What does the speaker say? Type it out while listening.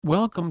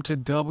Welcome to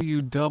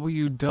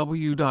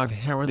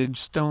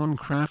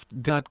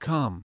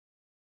www.heritagestonecraft.com.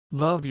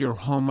 Love your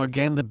home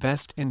again. The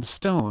best in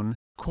stone,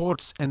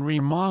 quartz and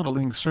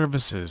remodeling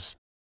services.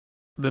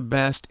 The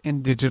best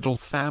in digital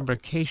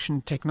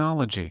fabrication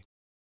technology.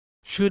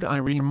 Should I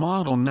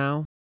remodel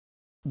now?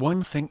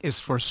 One thing is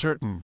for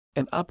certain,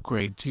 an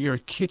upgrade to your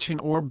kitchen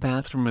or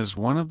bathroom is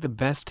one of the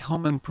best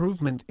home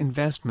improvement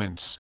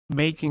investments,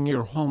 making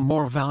your home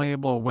more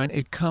valuable when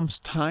it comes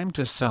time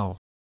to sell.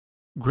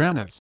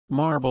 Granite,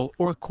 marble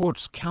or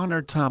quartz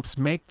countertops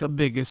make the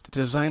biggest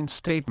design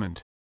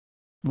statement.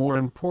 More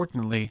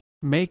importantly,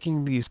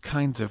 making these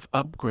kinds of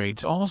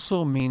upgrades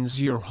also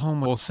means your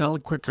home will sell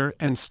quicker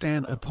and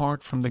stand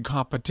apart from the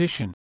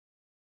competition.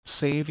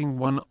 Saving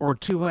 1 or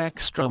 2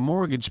 extra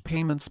mortgage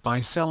payments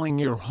by selling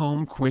your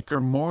home quicker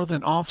more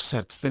than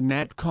offsets the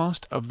net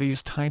cost of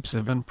these types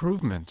of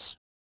improvements.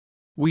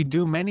 We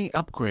do many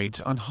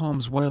upgrades on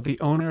homes where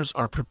the owners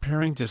are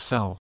preparing to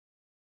sell.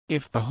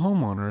 If the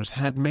homeowners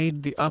had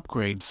made the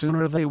upgrade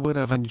sooner, they would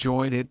have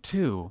enjoyed it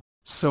too,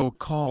 so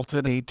call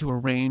today to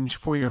arrange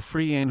for your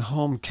free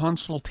in-home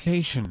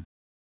consultation.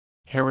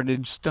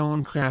 Heritage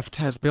Stonecraft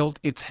has built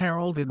its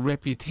heralded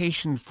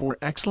reputation for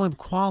excellent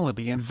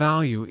quality and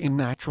value in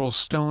natural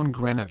stone,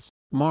 granite,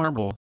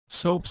 marble,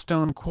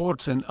 soapstone,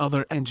 quartz and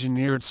other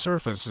engineered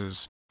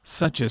surfaces,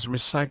 such as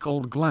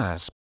recycled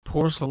glass,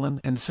 porcelain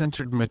and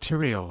sintered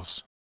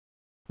materials.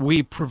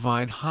 We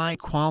provide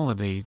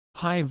high-quality,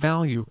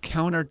 high-value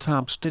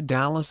countertops to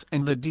Dallas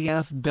and the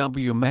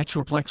DFW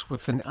Metroplex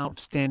with an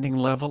outstanding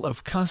level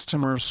of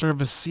customer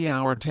service. See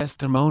our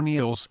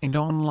testimonials and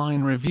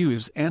online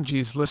reviews,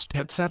 Angie's List,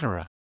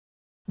 etc.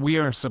 We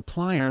are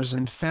suppliers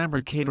and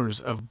fabricators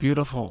of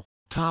beautiful,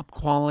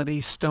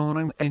 top-quality stone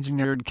and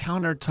engineered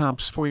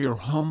countertops for your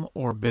home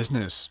or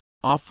business,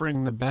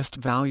 offering the best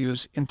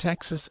values in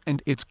Texas,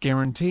 and it's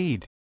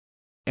guaranteed.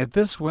 At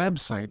this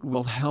website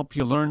we'll help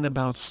you learn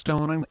about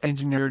stone and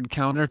engineered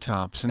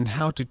countertops and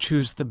how to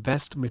choose the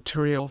best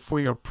material for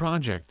your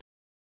project.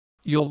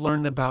 You'll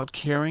learn about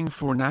caring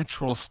for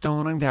natural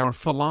stone and our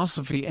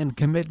philosophy and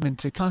commitment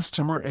to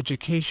customer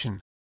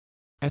education.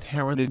 At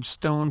Heritage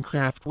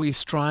Stonecraft we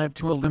strive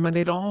to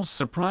eliminate all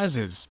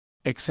surprises,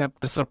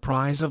 except the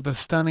surprise of the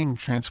stunning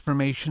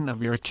transformation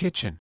of your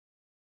kitchen.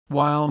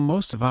 While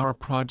most of our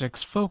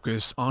projects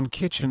focus on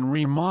kitchen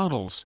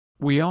remodels,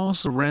 we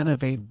also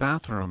renovate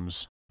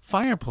bathrooms,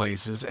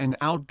 fireplaces and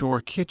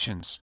outdoor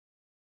kitchens.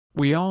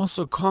 We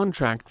also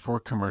contract for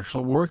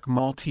commercial work,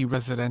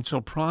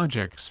 multi-residential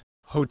projects,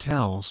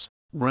 hotels,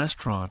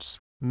 restaurants,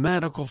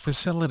 medical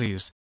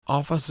facilities,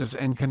 offices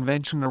and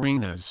convention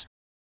arenas.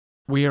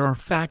 We are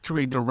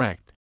factory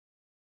direct.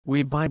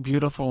 We buy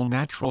beautiful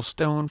natural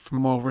stone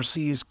from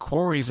overseas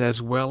quarries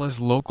as well as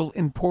local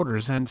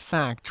importers and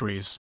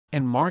factories,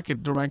 and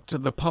market direct to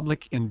the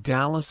public in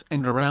Dallas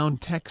and around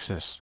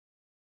Texas.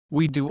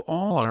 We do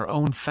all our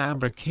own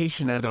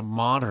fabrication at a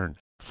modern,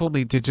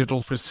 fully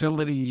digital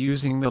facility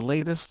using the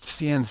latest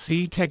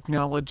CNC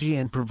technology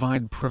and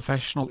provide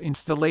professional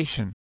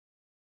installation.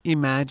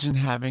 Imagine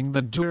having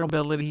the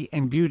durability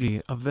and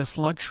beauty of this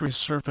luxury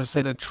surface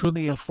at a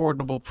truly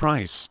affordable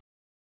price.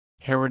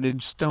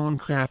 Heritage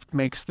Stonecraft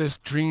makes this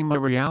dream a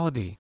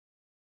reality.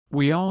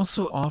 We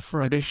also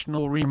offer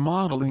additional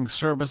remodeling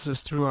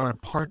services through our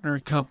partner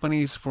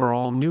companies for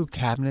all new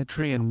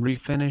cabinetry and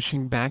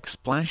refinishing,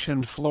 backsplash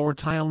and floor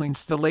tile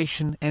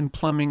installation and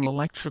plumbing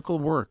electrical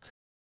work.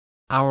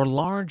 Our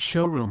large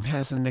showroom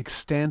has an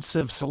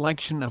extensive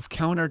selection of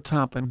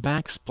countertop and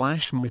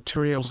backsplash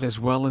materials as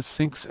well as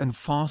sinks and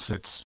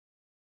faucets.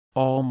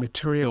 All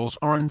materials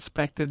are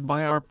inspected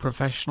by our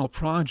professional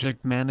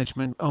project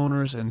management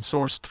owners and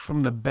sourced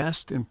from the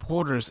best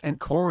importers and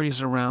quarries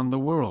around the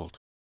world.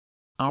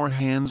 Our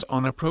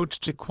hands-on approach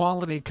to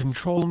quality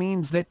control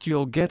means that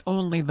you'll get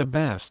only the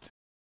best.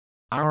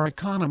 Our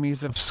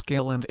economies of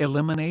scale and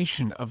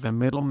elimination of the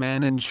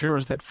middleman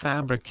ensures that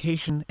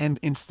fabrication and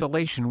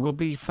installation will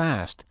be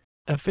fast,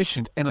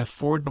 efficient and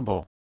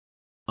affordable.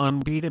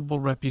 Unbeatable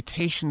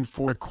reputation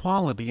for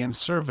quality and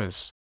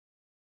service.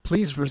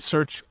 Please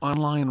research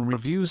online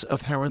reviews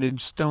of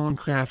Heritage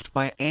Stonecraft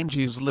by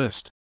Angie's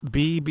List,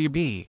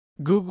 BBB,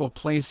 Google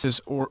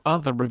Places or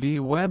other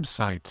review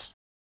websites.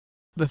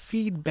 The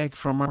feedback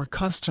from our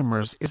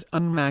customers is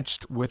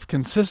unmatched with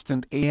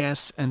consistent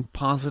AS and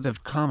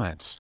positive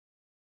comments.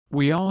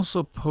 We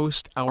also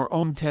post our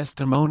own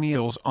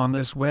testimonials on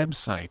this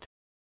website.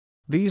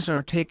 These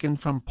are taken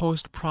from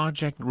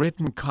post-project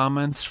written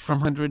comments from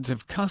hundreds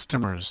of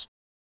customers.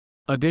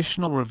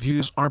 Additional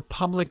reviews are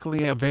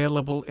publicly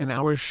available in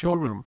our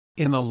showroom,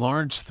 in a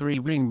large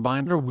 3-ring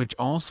binder which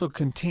also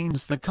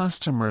contains the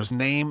customer's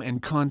name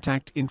and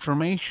contact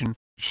information,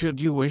 should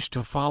you wish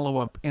to follow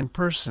up in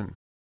person.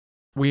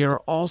 We are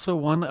also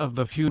one of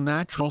the few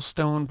natural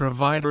stone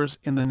providers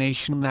in the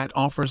nation that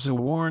offers a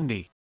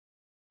warranty,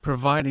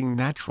 providing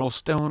natural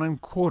stone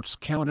and quartz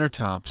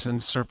countertops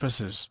and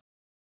surfaces.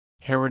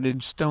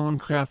 Heritage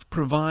Stonecraft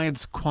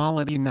provides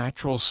quality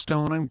natural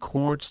stone and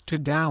quartz to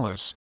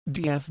Dallas,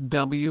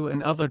 DFW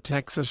and other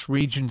Texas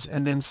regions,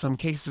 and in some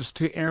cases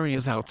to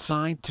areas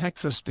outside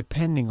Texas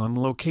depending on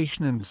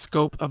location and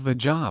scope of the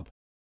job.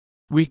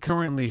 We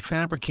currently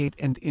fabricate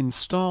and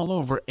install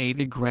over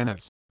 80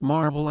 granite,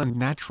 marble and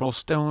natural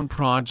stone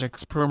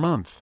projects per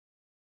month.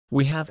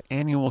 We have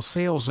annual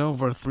sales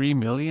over $3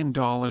 million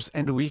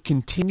and we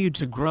continue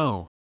to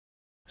grow.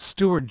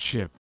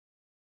 Stewardship.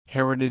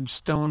 Heritage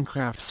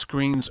Stonecraft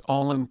screens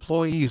all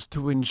employees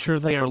to ensure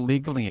they are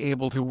legally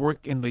able to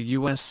work in the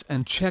U.S.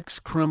 and checks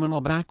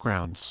criminal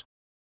backgrounds.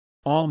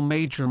 All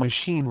major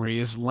machinery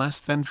is less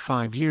than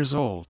 5 years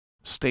old,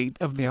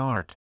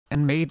 state-of-the-art,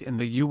 and made in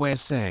the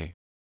USA.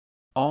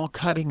 All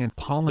cutting and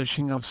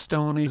polishing of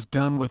stone is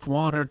done with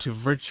water to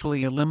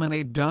virtually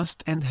eliminate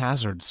dust and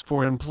hazards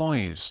for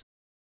employees.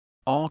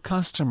 All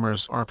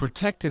customers are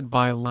protected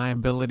by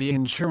liability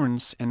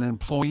insurance and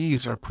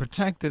employees are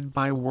protected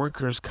by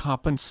workers'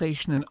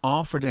 compensation and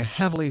offered a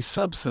heavily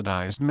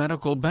subsidized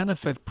medical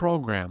benefit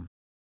program.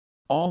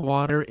 All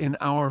water in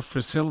our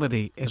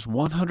facility is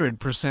 100%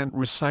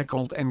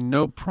 recycled and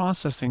no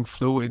processing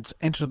fluids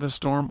enter the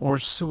storm or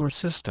sewer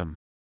system.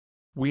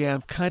 We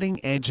have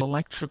cutting-edge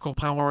electrical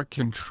power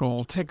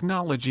control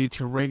technology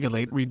to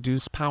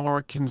reduce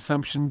power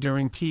consumption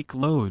during peak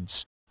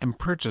loads, and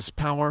purchase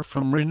power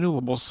from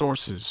renewable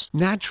sources.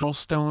 Natural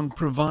stone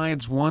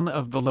provides one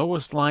of the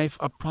lowest life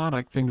of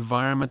product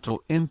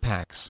environmental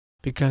impacts,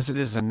 because it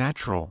is a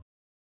natural,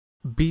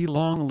 B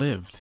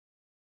long-lived,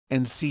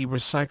 and C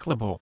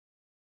recyclable.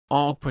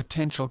 All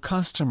potential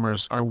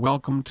customers are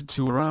welcome to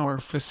tour our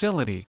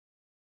facility.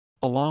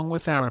 Along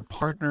with our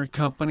partner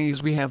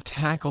companies, we have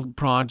tackled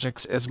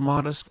projects as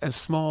modest as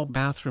small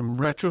bathroom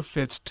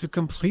retrofits to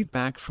complete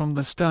back from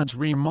the studs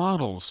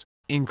remodels,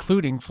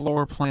 including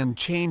floor plan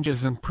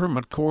changes and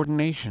permit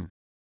coordination.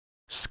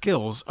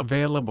 Skills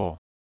available: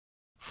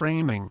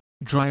 framing,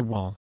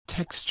 drywall,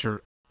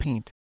 texture,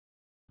 paint,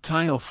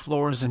 tile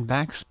floors and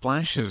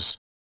backsplashes,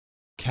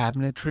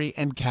 cabinetry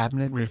and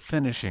cabinet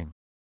refinishing,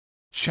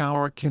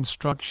 shower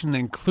construction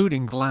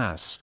including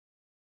glass,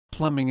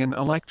 plumbing and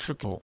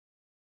electrical,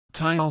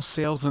 tile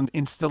sales and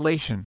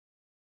installation.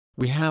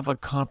 We have a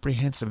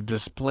comprehensive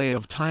display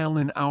of tile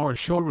in our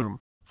showroom,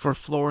 for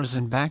floors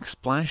and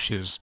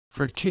backsplashes,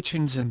 for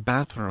kitchens and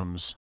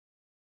bathrooms.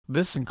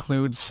 This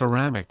includes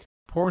ceramic,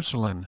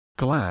 porcelain,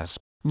 glass,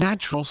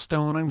 natural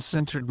stone and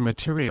sintered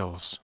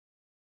materials.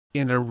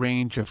 In a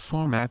range of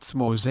formats,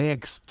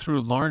 mosaics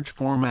through large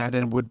format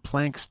and wood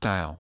plank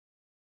style.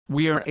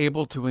 We are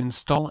able to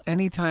install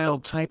any tile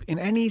type in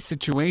any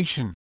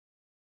situation.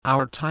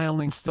 Our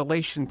tile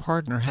installation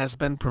partner has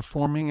been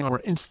performing our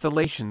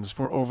installations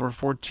for over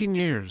 14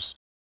 years.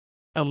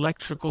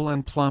 Electrical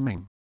and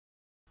plumbing.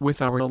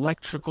 With our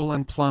electrical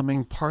and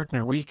plumbing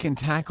partner we can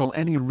tackle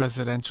any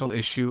residential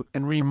issue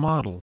and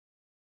remodel.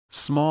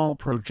 Small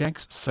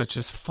projects such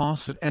as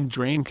faucet and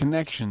drain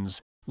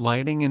connections,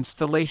 lighting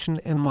installation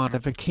and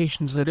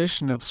modifications,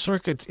 addition of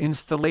circuits,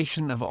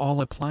 installation of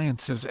all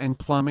appliances and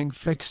plumbing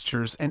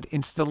fixtures, and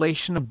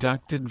installation of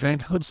ducted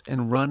vent hoods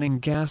and running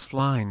gas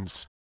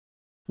lines.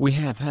 We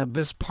have had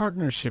this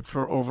partnership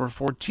for over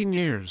 14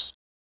 years.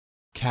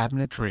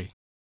 Cabinetry.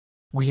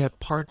 We have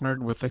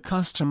partnered with a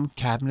custom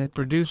cabinet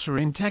producer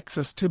in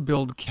Texas to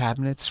build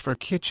cabinets for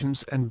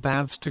kitchens and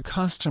baths to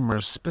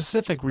customers'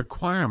 specific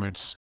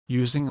requirements,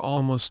 using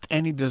almost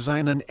any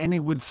design and any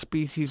wood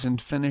species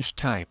and finish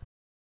type.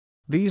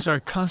 These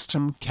are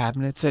custom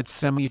cabinets at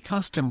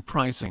semi-custom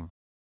pricing.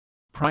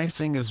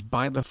 Pricing is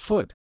by the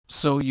foot,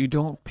 so you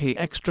don't pay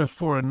extra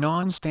for a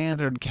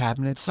non-standard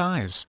cabinet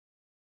size.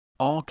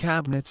 All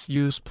cabinets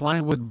use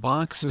plywood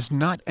boxes,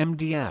 not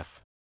MDF.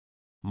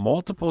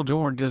 Multiple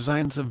door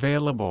designs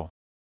available.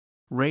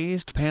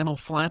 Raised panel,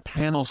 flat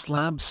panel,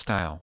 slab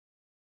style.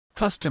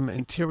 Custom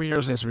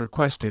interiors as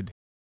requested.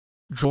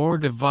 Drawer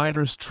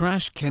dividers,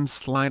 trash can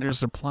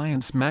sliders,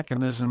 appliance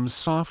mechanisms,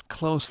 soft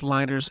close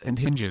sliders and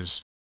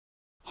hinges.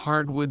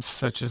 Hardwoods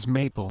such as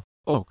maple,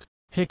 oak,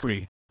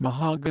 hickory,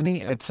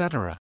 mahogany,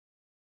 etc.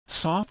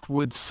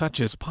 Softwoods such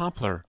as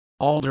poplar,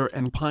 alder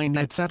and pine,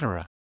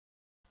 etc.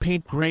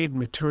 Paint grade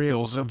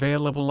materials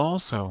available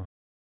also.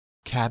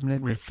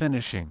 Cabinet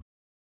refinishing.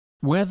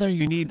 Whether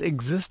you need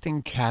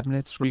existing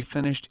cabinets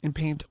refinished in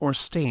paint or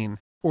stain,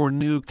 or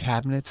new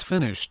cabinets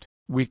finished,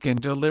 we can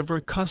deliver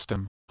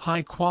custom,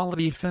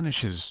 high-quality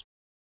finishes.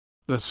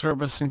 The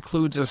service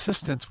includes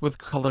assistance with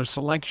color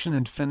selection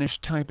and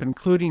finish type,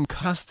 including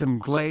custom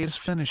glaze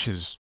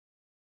finishes.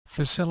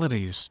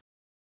 Facilities.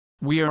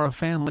 We are a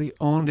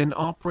family-owned and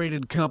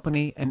operated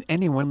company, and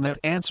anyone that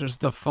answers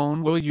the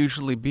phone will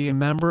usually be a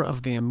member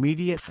of the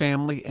immediate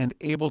family and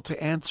able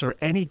to answer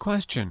any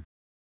question.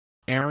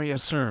 Area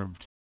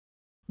served.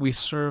 We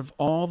serve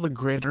all the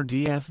greater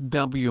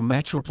DFW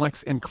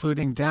Metroplex,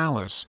 including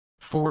Dallas,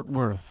 Fort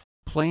Worth,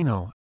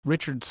 Plano,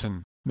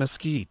 Richardson,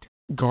 Mesquite,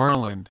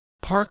 Garland,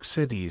 Park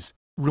Cities,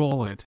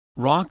 Rolette,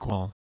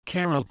 Rockwall,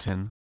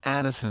 Carrollton,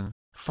 Addison,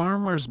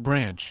 Farmers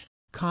Branch,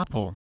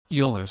 Coppell,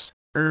 Euless,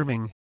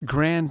 Irving,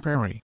 Grand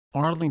Prairie,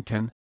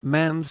 Arlington,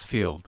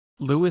 Mansfield,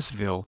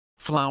 Louisville,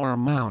 Flower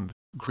Mound,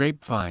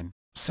 Grapevine,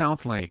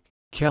 Southlake,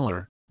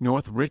 Keller,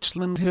 North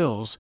Richland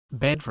Hills,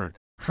 Bedford,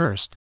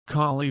 Hearst,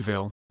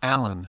 Colleyville,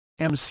 Allen,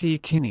 MC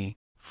Kinney,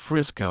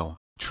 Frisco,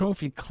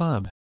 Trophy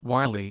Club,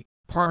 Wiley,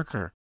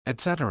 Parker,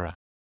 etc.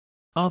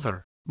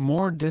 Other,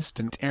 more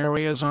distant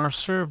areas are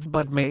served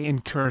but may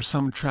incur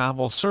some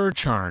travel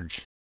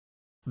surcharge.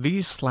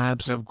 These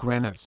slabs of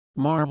granite,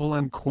 marble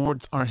and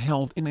quartz are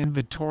held in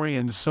inventory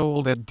and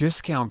sold at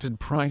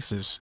discounted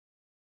prices.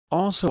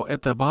 Also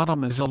at the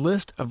bottom is a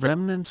list of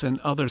remnants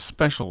and other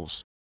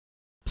specials.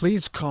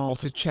 Please call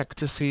to check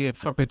to see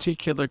if a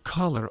particular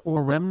color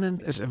or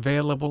remnant is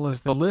available,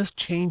 as the list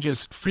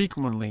changes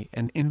frequently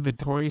and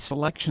inventory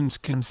selections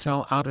can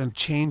sell out and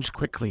change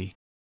quickly.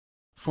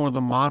 For the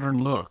modern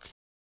look,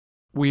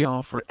 we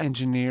offer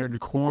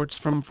engineered quartz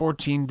from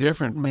 14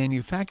 different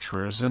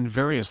manufacturers in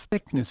various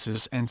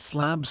thicknesses and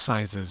slab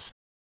sizes.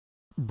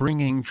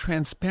 Bringing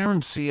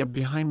transparency, a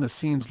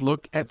behind-the-scenes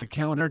look at the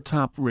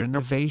countertop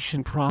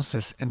renovation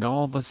process and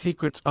all the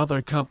secrets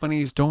other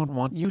companies don't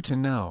want you to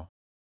know.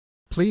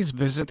 Please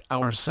visit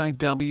our site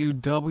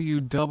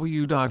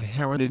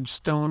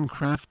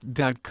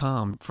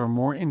www.heritagestonecraft.com for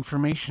more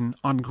information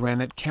on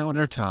granite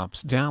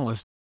countertops,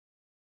 Dallas,